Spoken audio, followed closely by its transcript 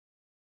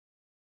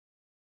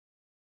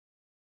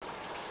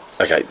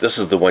Okay, this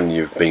is the one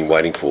you've been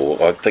waiting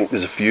for. I think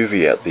there's a few of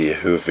you out there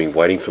who have been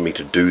waiting for me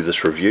to do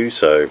this review,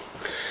 so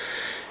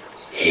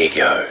here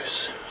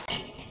goes.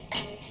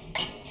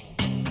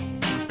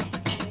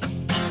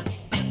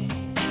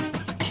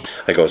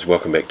 Hey guys,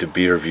 welcome back to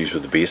Beer Reviews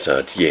with the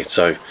BeerSarge. Yeah,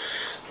 so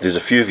there's a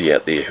few of you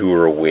out there who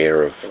are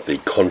aware of the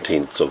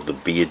contents of the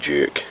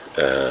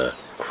BeerGeek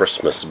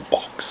Christmas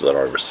box that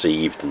I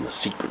received in the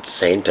Secret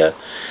Santa,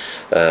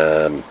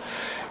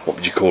 what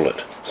would you call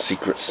it?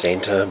 Secret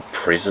Santa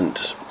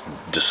present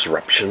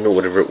disruption or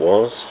whatever it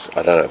was.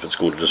 I don't know if it's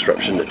called a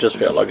disruption, it just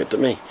felt like it to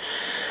me.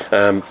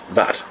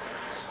 But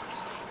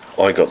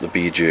I got the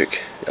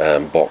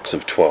BeerGeek box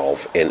of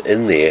 12, and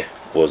in there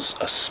was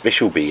a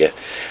special beer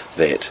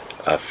that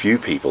a few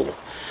people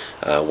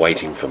are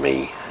waiting for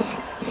me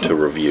to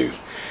review.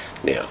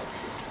 Now,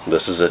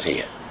 this is it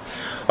here.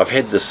 I've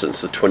had this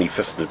since the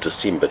 25th of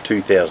December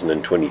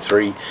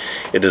 2023.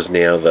 It is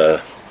now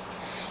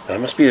it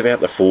must be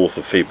about the 4th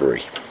of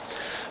February.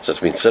 So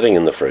it's been sitting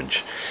in the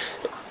fridge.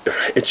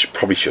 It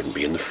probably shouldn't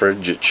be in the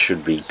fridge. It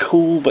should be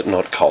cool but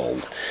not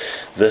cold.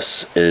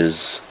 This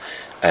is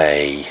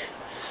a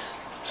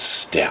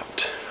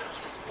stout.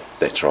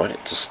 That's right,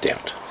 it's a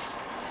stout.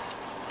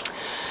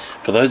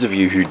 For those of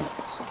you who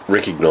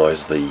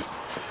recognise the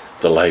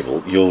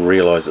label, you'll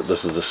realise that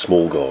this is a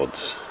Small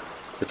Gods.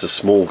 It's a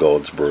Small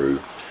Gods brew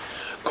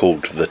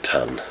called the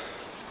Ton.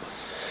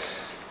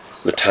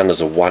 The Ton is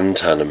a 1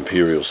 ton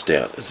Imperial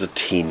Stout. It's a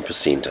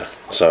 10%er.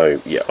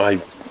 So yeah,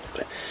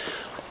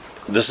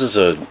 this is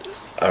a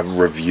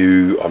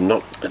review. I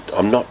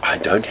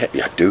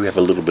do have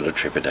a little bit of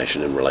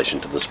trepidation in relation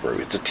to this brew.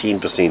 It's a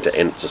 10%er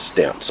and it's a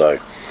stout. So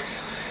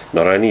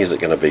not only is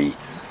it going to be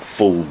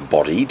full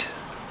bodied,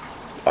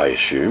 I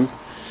assume,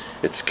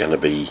 it's going to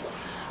be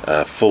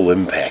full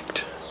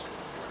impact.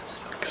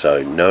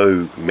 So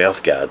no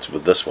mouth guards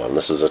with this one.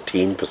 This is a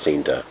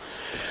 10%er,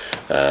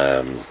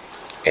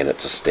 and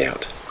it's a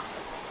stout.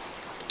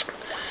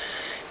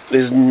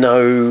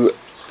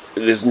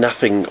 There's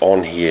nothing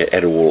on here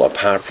at all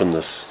apart from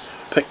this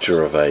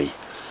picture of a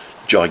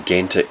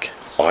gigantic,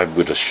 I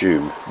would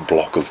assume,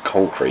 block of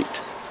concrete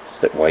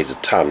that weighs a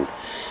ton.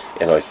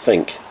 And I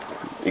think,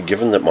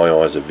 given that my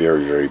eyes are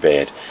very, very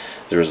bad,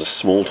 there is a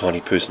small tiny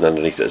person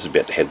underneath that's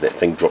about to have that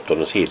thing dropped on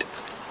his head.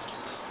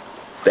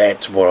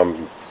 That's what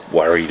I'm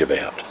worried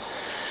about.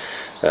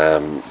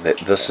 That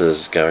this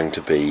is going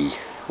to be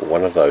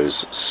one of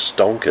those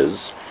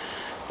stonkers,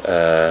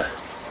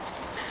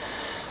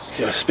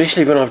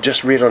 especially when I've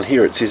just read on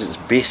here it says it's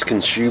best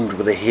consumed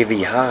with a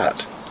heavy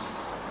heart.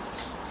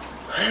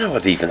 I don't know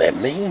what even that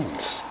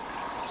means.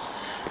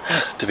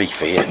 To be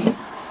fair, you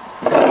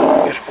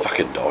gotta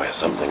fucking die or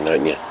something,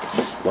 don't you?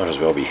 Might as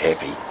well be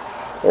happy.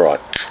 Alright.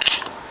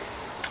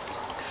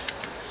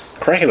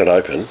 Cracking it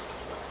open.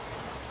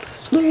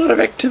 There's not a lot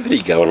of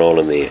activity going on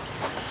in there.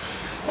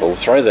 We'll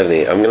throw that in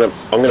there. I'm gonna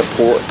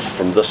pour it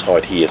from this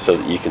height here so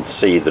that you can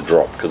see the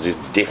drop, because there's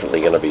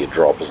definitely going to be a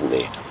drop, isn't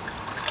there?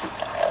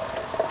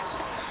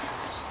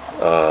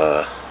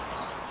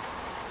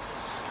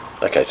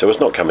 Okay, so it's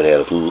not coming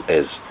out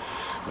as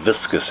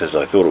viscous as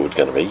I thought it was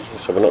going to be.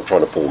 So we're not trying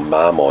to pour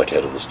Marmite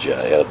out of this jar,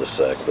 out of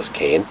this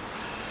can.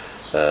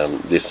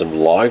 There's some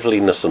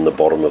liveliness in the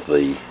bottom of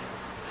the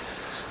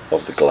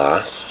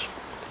glass,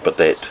 but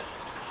that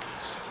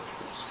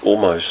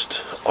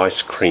almost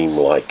ice cream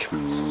like,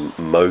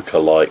 mocha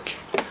like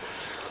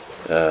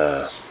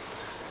head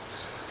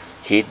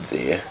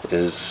there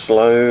is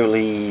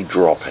slowly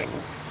dropping,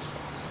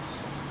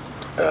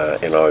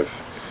 and I've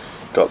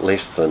got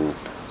less than,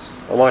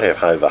 I might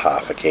have over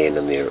half a can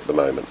in there at the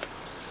moment.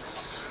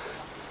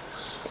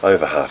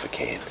 Over half a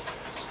can.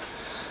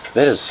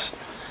 That is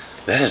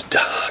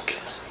dark.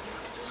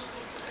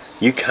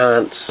 You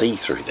can't see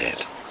through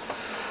that.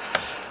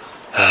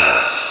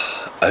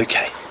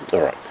 Okay,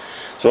 alright.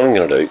 So what I'm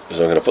going to do is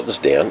I'm going to put this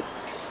down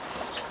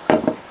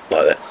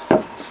like that.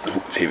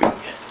 It's heavy.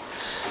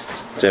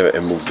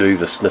 And we'll do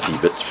the sniffy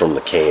bits from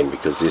the can,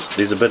 because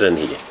there's a bit in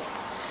here.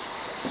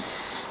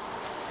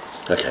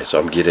 Okay, so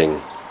I'm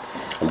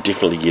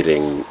definitely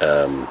getting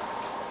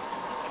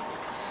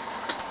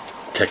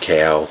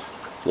cacao,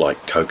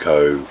 like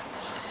cacao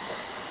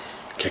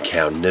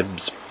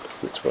nibs.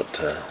 That's what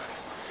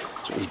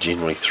you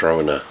generally throw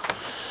in a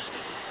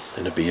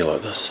beer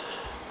like this.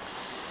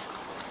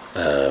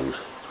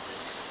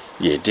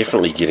 Yeah,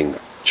 definitely getting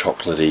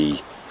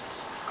chocolatey,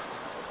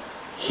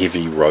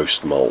 heavy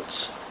roast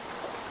malts,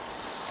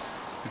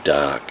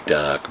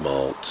 dark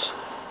malts.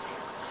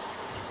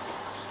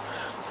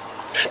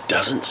 It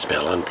doesn't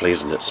smell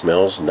unpleasant. It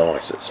smells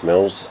nice. It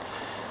smells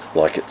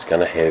like it's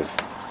going to have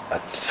I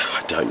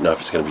don't know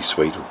if it's going to be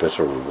sweet or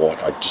bitter or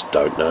what. I just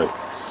don't know.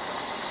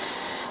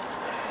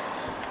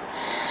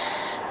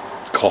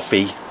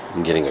 Coffee.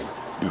 I'm getting a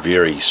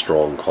very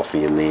strong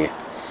coffee in there.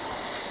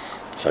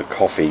 So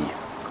coffee,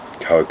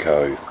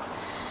 cocoa,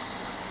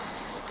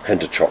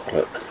 hint of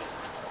chocolate.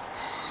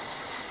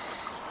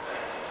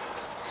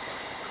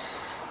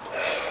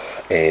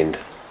 And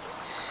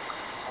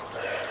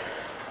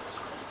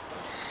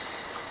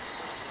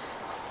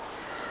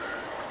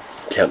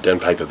countdown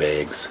paper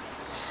bags.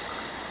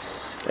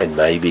 and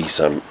maybe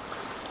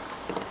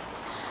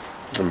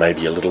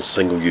maybe a little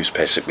single-use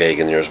plastic bag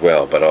in there as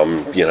well. But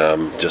I'm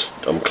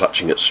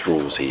clutching at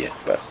straws here.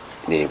 But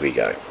there we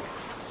go.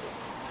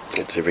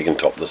 Let's see if we can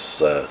top this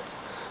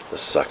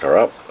this sucker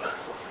up,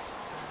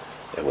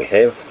 and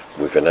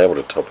we've been able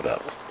to top it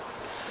up.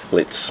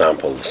 Let's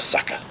sample the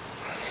sucker.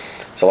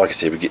 So like I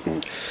said, we're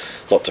getting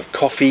lots of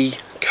coffee,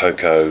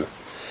 cocoa.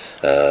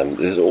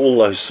 There's all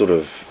those sort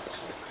of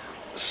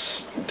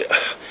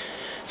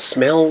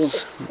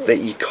smells that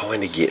you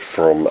kind of get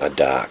from a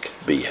dark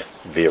beer,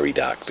 very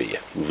dark beer,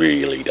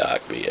 really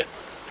dark beer,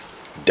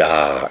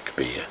 dark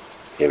beer.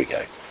 Here we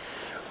go.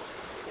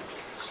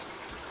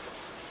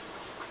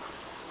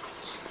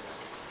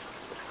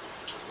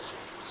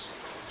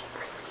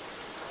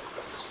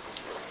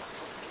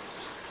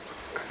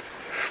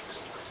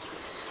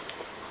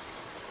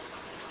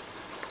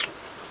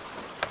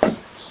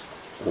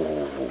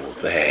 Oh,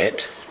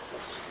 that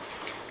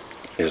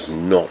is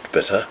not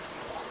bitter.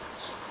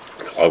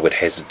 I would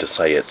hazard to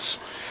say it's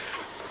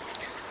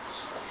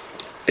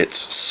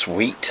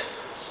sweet.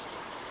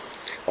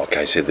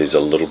 Okay, so there's a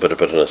little bit of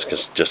bitterness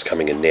just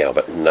coming in now,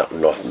 but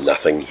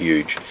nothing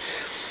huge.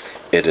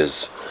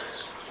 It's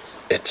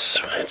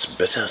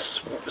bitter,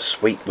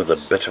 sweet with a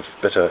bitter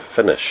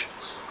finish.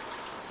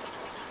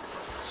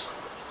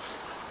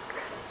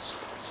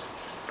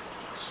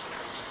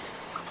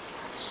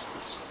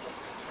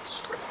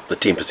 The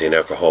 10%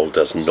 alcohol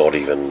does not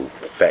even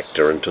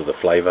factor into the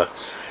flavour.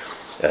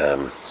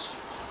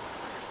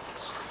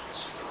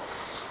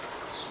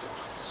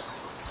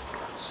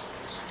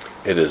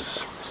 It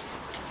is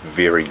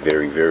very,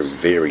 very, very,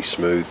 very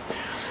smooth.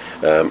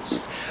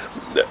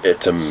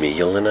 It's a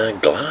meal in a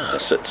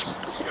glass. It's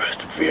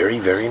very,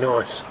 very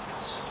nice.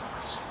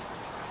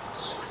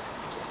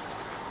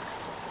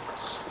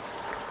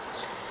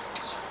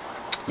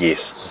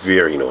 Yes,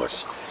 very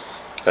nice.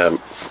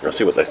 I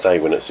see what they say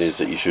when it says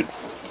that you should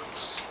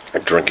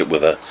drink it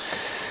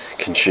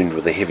consumed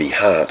with a heavy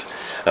heart.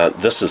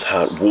 This is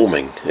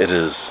heartwarming. It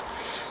is.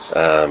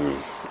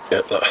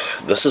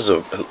 This is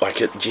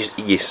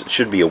yes, it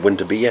should be a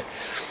winter beer.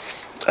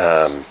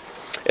 An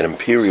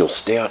Imperial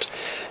Stout.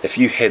 If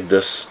you had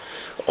this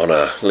on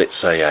let's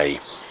say a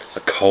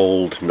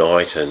cold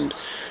night in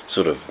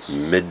sort of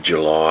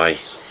mid-July,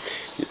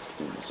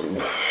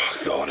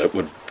 God, it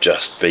would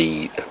just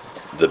be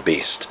the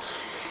best.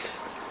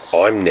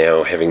 I'm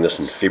now having this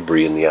in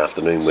February in the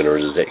afternoon when it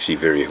is actually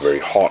very, very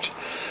hot,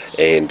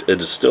 and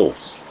it is still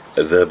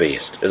the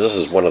best. This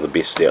is one of the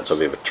best stouts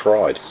I've ever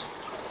tried.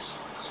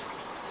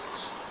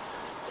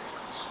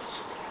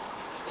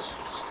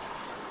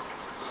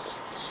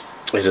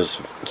 That is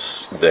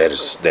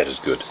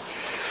good.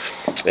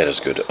 That is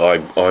good.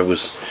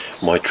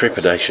 My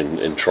trepidation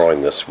in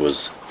trying this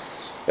was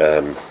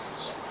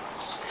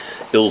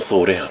ill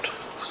thought out.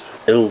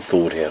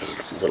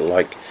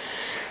 But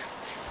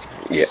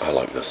yeah, I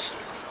like this.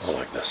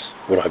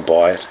 Would I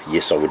buy it?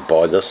 Yes, I would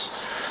buy this.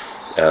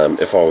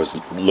 If I was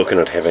looking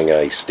at having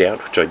a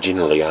stout, which I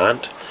generally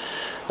aren't,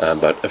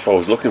 but if I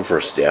was looking for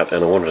a stout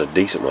and I wanted a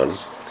decent one,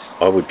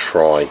 I would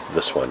try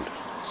this one.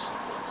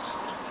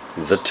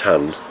 The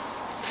Ton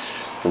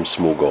from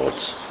Small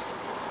Gods.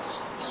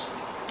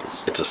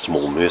 It's a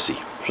small mercy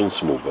from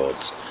Small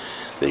Gods.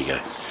 There you go.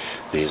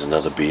 There's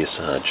another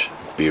BeerSarge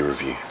beer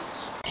review.